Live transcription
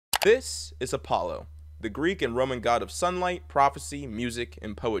This is Apollo, the Greek and Roman god of sunlight, prophecy, music,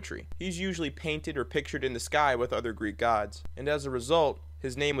 and poetry. He's usually painted or pictured in the sky with other Greek gods, and as a result,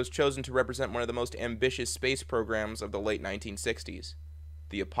 his name was chosen to represent one of the most ambitious space programs of the late 1960s,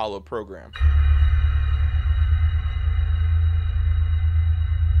 the Apollo program.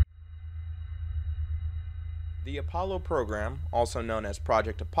 The Apollo program, also known as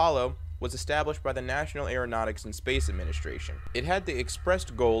Project Apollo, was established by the National Aeronautics and Space Administration. It had the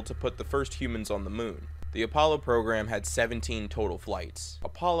expressed goal to put the first humans on the moon. The Apollo program had 17 total flights.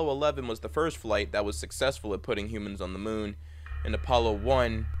 Apollo 11 was the first flight that was successful at putting humans on the moon, and Apollo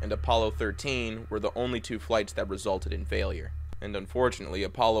 1 and Apollo 13 were the only two flights that resulted in failure. And unfortunately,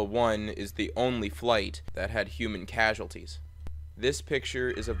 Apollo 1 is the only flight that had human casualties. This picture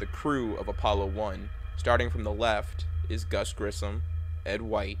is of the crew of Apollo 1. Starting from the left is Gus Grissom, Ed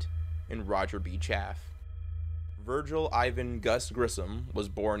White, and Roger B. Chaff. Virgil Ivan Gus Grissom was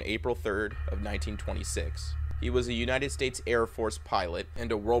born April 3rd of 1926. He was a United States Air Force pilot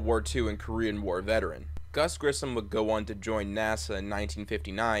and a World War II and Korean War veteran. Gus Grissom would go on to join NASA in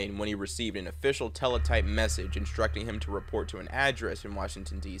 1959 when he received an official teletype message instructing him to report to an address in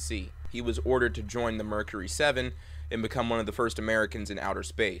Washington, D.C. He was ordered to join the Mercury 7 and become one of the first Americans in outer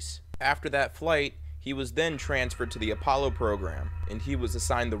space. After that flight, he was then transferred to the Apollo program, and he was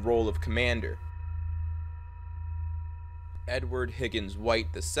assigned the role of commander. Edward Higgins White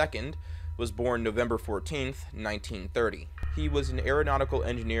II was born November 14th, 1930. He was an aeronautical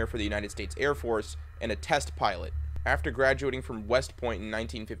engineer for the United States Air Force and a test pilot. After graduating from West Point in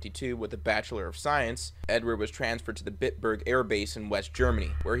 1952 with a Bachelor of Science, Edward was transferred to the Bitburg Air Base in West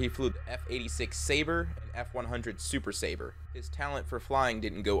Germany, where he flew the F-86 Sabre and F-100 Super Sabre. His talent for flying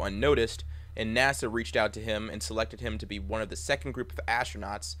didn't go unnoticed, and NASA reached out to him and selected him to be one of the second group of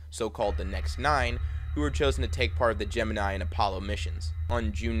astronauts, so-called the Next Nine, who were chosen to take part of the Gemini and Apollo missions.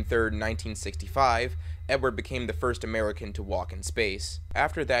 On June 3rd, 1965, Edward became the first American to walk in space.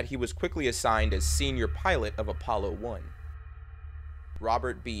 After that, he was quickly assigned as senior pilot of Apollo 1.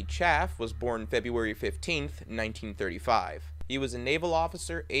 Robert B. Chaff was born February 15th, 1935. He was a naval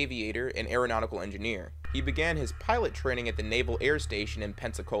officer, aviator, and aeronautical engineer. He began his pilot training at the Naval Air Station in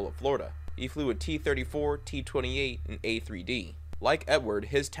Pensacola, Florida. He flew a T-34, T-28, and A-3D. Like Edward,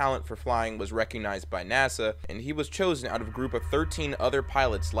 his talent for flying was recognized by NASA, and he was chosen out of a group of 13 other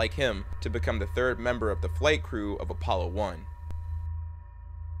pilots like him to become the third member of the flight crew of Apollo 1.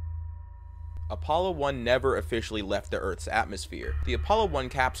 Apollo 1 never officially left the Earth's atmosphere. The Apollo 1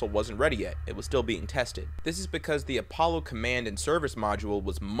 capsule wasn't ready yet, it was still being tested. This is because the Apollo Command and Service Module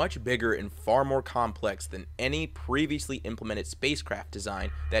was much bigger and far more complex than any previously implemented spacecraft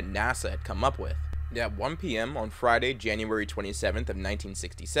design that NASA had come up with. At 1 p.m. on Friday, January 27th of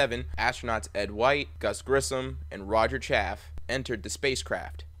 1967, astronauts Ed White, Gus Grissom, and Roger Chaff entered the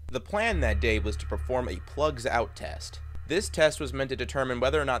spacecraft. The plan that day was to perform a plugs-out test. This test was meant to determine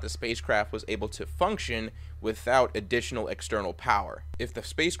whether or not the spacecraft was able to function without additional external power. If the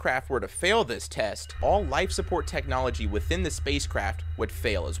spacecraft were to fail this test, all life support technology within the spacecraft would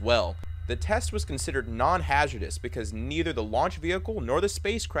fail as well. The test was considered non-hazardous because neither the launch vehicle nor the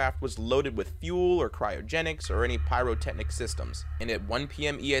spacecraft was loaded with fuel or cryogenics or any pyrotechnic systems. And at 1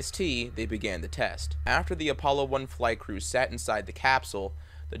 p.m. EST, they began the test. After the Apollo 1 flight crew sat inside the capsule,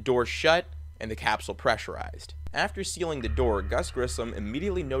 the door shut and the capsule pressurized. After sealing the door, Gus Grissom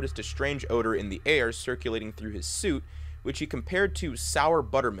immediately noticed a strange odor in the air circulating through his suit, which he compared to sour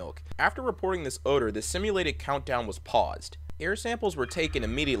buttermilk. After reporting this odor, the simulated countdown was paused. Air samples were taken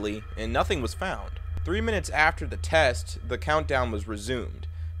immediately, and nothing was found. 3 minutes after the test, the countdown was resumed.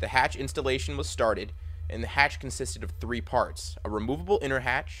 The hatch installation was started, and the hatch consisted of 3 parts: a removable inner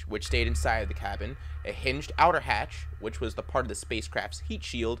hatch, which stayed inside of the cabin, a hinged outer hatch, which was the part of the spacecraft's heat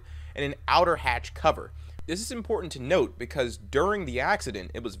shield, and an outer hatch cover. This is important to note because during the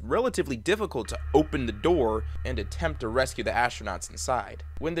accident, it was relatively difficult to open the door and attempt to rescue the astronauts inside.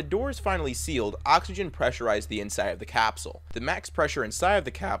 When the doors finally sealed, oxygen pressurized the inside of the capsule. The max pressure inside of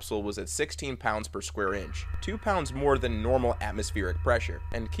the capsule was at 16 pounds per square inch, 2 pounds more than normal atmospheric pressure.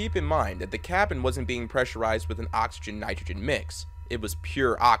 And keep in mind that the cabin wasn't being pressurized with an oxygen-nitrogen mix. It was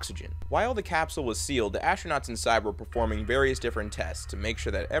pure oxygen. While the capsule was sealed, the astronauts inside were performing various different tests to make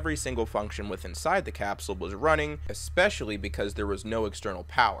sure that every single function within inside the capsule was running, especially because there was no external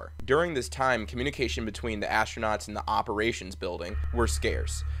power. During this time, communication between the astronauts and the operations building were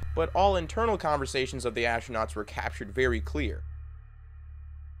scarce, but all internal conversations of the astronauts were captured very clear.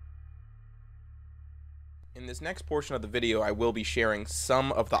 In this next portion of the video, I will be sharing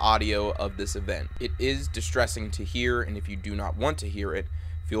some of the audio of this event. It is distressing to hear, and if you do not want to hear it,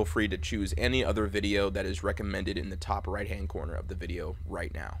 feel free to choose any other video that is recommended in the top right hand corner of the video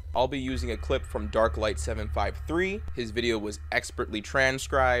right now. I'll be using a clip from Darklight753. His video was expertly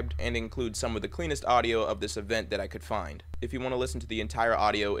transcribed and includes some of the cleanest audio of this event that I could find. If you want to listen to the entire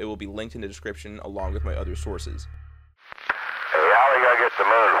audio, it will be linked in the description along with my other sources. Hey, how are we gonna get to the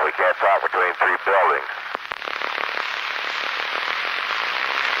moon if we can't talk between three buildings?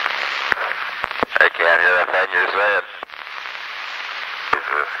 I can't hear a thing you're saying.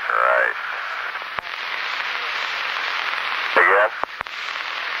 Jesus Christ. Again?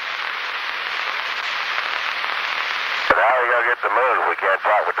 And how are we gonna get to the moon if we can't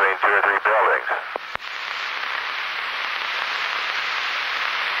talk between two or three buildings?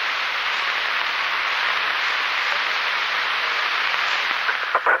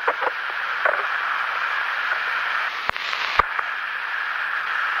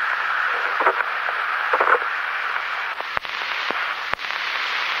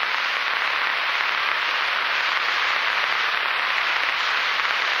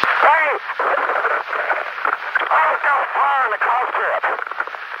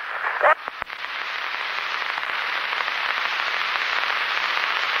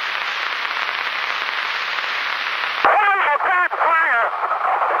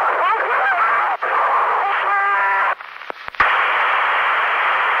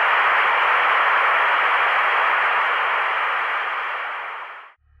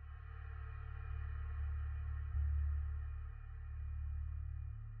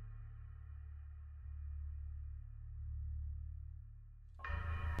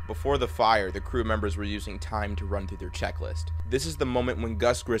 Before the fire, the crew members were using time to run through their checklist. This is the moment when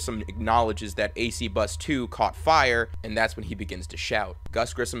Gus Grissom acknowledges that AC Bus 2 caught fire, and that's when he begins to shout.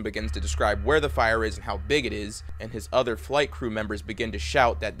 Gus Grissom begins to describe where the fire is and how big it is, and his other flight crew members begin to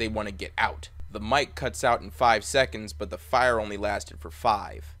shout that they want to get out. The mic cuts out in 5 seconds, but the fire only lasted for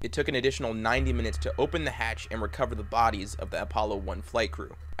 5. It took an additional 90 minutes to open the hatch and recover the bodies of the Apollo 1 flight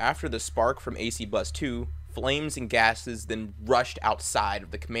crew. After the spark from AC Bus 2, flames and gases then rushed outside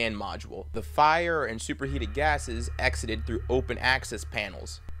of the command module. The fire and superheated gases exited through open access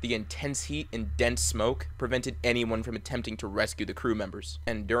panels. The intense heat and dense smoke prevented anyone from attempting to rescue the crew members.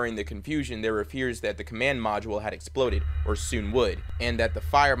 And during the confusion, there were fears that the command module had exploded, or soon would, and that the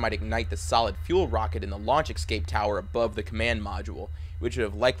fire might ignite the solid fuel rocket in the launch escape tower above the command module, which would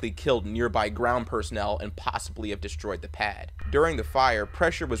have likely killed nearby ground personnel and possibly have destroyed the pad. During the fire,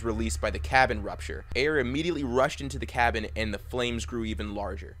 pressure was released by the cabin rupture. Air immediately rushed into the cabin and the flames grew even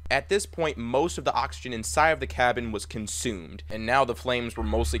larger. At this point, most of the oxygen inside of the cabin was consumed, and now the flames were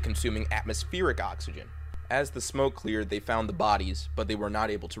mostly consuming atmospheric oxygen. As the smoke cleared, they found the bodies, but they were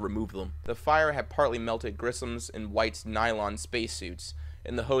not able to remove them. The fire had partly melted Grissom's and White's nylon spacesuits,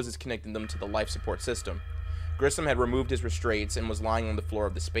 and the hoses connecting them to the life support system. Grissom had removed his restraints and was lying on the floor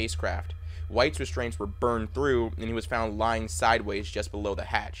of the spacecraft. White's restraints were burned through, and he was found lying sideways just below the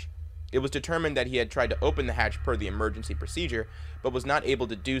hatch. It was determined that he had tried to open the hatch per the emergency procedure, but was not able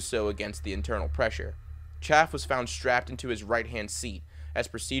to do so against the internal pressure. Chaff was found strapped into his right-hand seat, as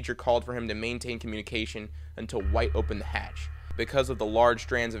procedure called for him to maintain communication until White opened the hatch. Because of the large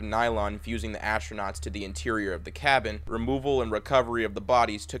strands of nylon fusing the astronauts to the interior of the cabin, removal and recovery of the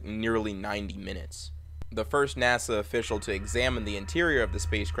bodies took nearly 90 minutes. The first NASA official to examine the interior of the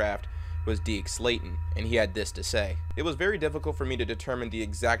spacecraft was Deke Slayton, and he had this to say. It was very difficult for me to determine the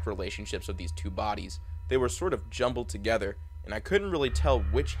exact relationships of these two bodies. They were sort of jumbled together, and I couldn't really tell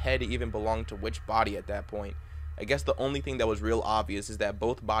which head even belonged to which body at that point. I guess the only thing that was real obvious is that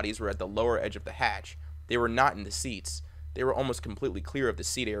both bodies were at the lower edge of the hatch. They were not in the seats. They were almost completely clear of the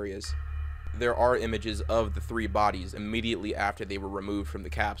seat areas. There are images of the three bodies immediately after they were removed from the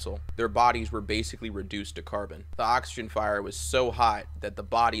capsule. Their bodies were basically reduced to carbon. The oxygen fire was so hot that the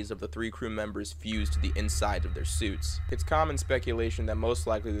bodies of the 3 crew members fused to the insides of their suits. It's common speculation that most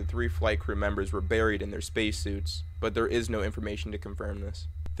likely the 3 flight crew members were buried in their spacesuits, but there is no information to confirm this.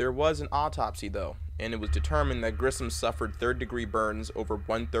 There was an autopsy though, and it was determined that Grissom suffered 3rd-degree burns over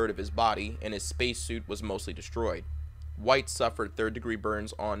 1/3 of his body, and his spacesuit was mostly destroyed. White suffered 3rd-degree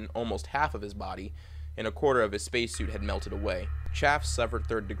burns on almost half of his body, and 1/4 of his spacesuit had melted away. Chaff suffered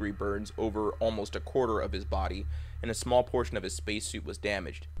 3rd-degree burns over almost 1/4 of his body, and a small portion of his spacesuit was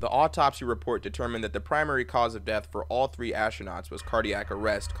damaged. The autopsy report determined that the primary cause of death for all 3 astronauts was cardiac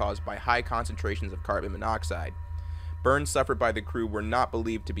arrest caused by high concentrations of carbon monoxide. Burns suffered by the crew were not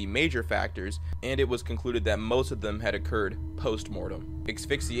believed to be major factors, and it was concluded that most of them had occurred post-mortem.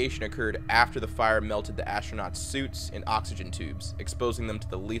 Asphyxiation occurred after the fire melted the astronauts' suits and oxygen tubes, exposing them to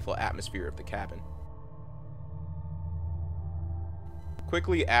the lethal atmosphere of the cabin.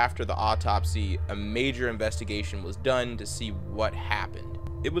 Quickly after the autopsy, a major investigation was done to see what happened.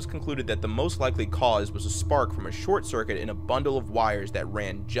 It was concluded that the most likely cause was a spark from a short circuit in a bundle of wires that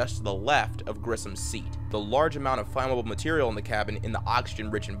ran just to the left of Grissom's seat. The large amount of flammable material in the cabin in the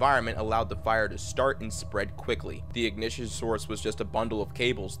oxygen-rich environment allowed the fire to start and spread quickly. The ignition source was just a bundle of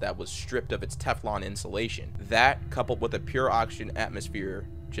cables that was stripped of its Teflon insulation. That, coupled with a pure oxygen atmosphere,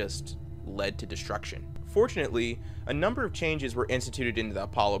 just led to destruction. Fortunately, a number of changes were instituted into the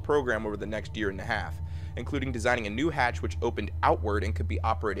Apollo program over the next year and a half, including designing a new hatch which opened outward and could be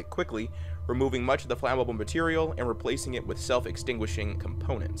operated quickly, removing much of the flammable material and replacing it with self-extinguishing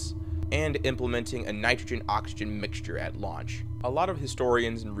components, and implementing a nitrogen-oxygen mixture at launch. A lot of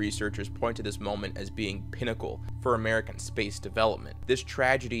historians and researchers point to this moment as being pinnacle for American space development. This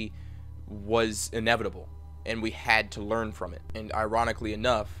tragedy was inevitable, and we had to learn from it. And ironically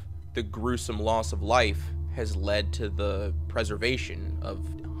enough, the gruesome loss of life has led to the preservation of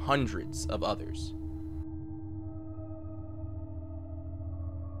hundreds of others.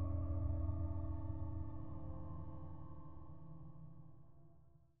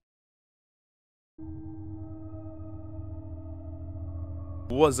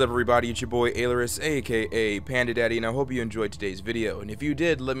 What's up, everybody? It's your boy Ailurus, aka Panda Daddy, and I hope you enjoyed today's video. And if you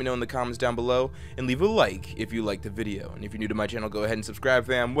did, let me know in the comments down below, and leave a like if you liked the video. And if you're new to my channel, go ahead and subscribe,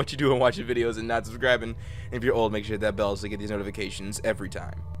 fam. What you doing watching videos and not subscribing? And if you're old, make sure to hit that bell so you get these notifications every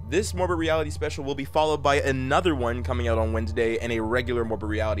time. This Morbid Reality special will be followed by another one coming out on Wednesday and a regular Morbid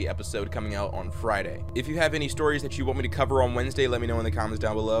Reality episode coming out on Friday. If you have any stories that you want me to cover on Wednesday, let me know in the comments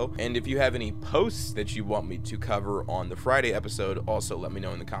down below. And if you have any posts that you want me to cover on the Friday episode, also let me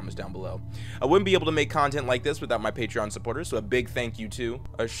know in the comments down below. I wouldn't be able to make content like this without my Patreon supporters, so a big thank you to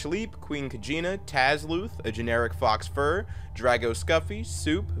Ashleep, Queen Kajina, Tazluth, A Generic Fox Fur, Drago Scuffy,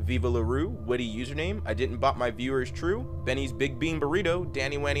 Soup, Viva LaRue, Witty Username, I Didn't Bot My Viewers True, Benny's Big Bean Burrito,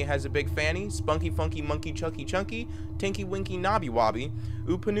 Danny Wanny Has a Big Fanny, Spunky Funky Monkey Chucky Chunky, Tinky Winky Nobby Wobby,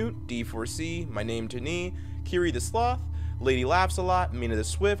 Upanute, D4C, My Name Tani, Kiri the Sloth, Lady Laughs a Lot, Mina the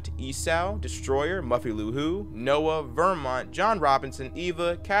Swift, Esau, Destroyer, Muffy Lou Who, Noah, Vermont, John Robinson,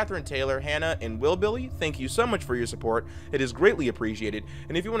 Eva, Catherine Taylor, Hannah, and Will Billy. Thank you so much for your support. It is greatly appreciated.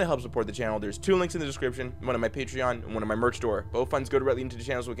 And if you want to help support the channel, there's 2 links in the description, one on my Patreon and one on my merch store. Both funds go directly into the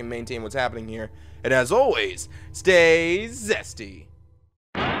channel so we can maintain what's happening here. And as always, stay zesty.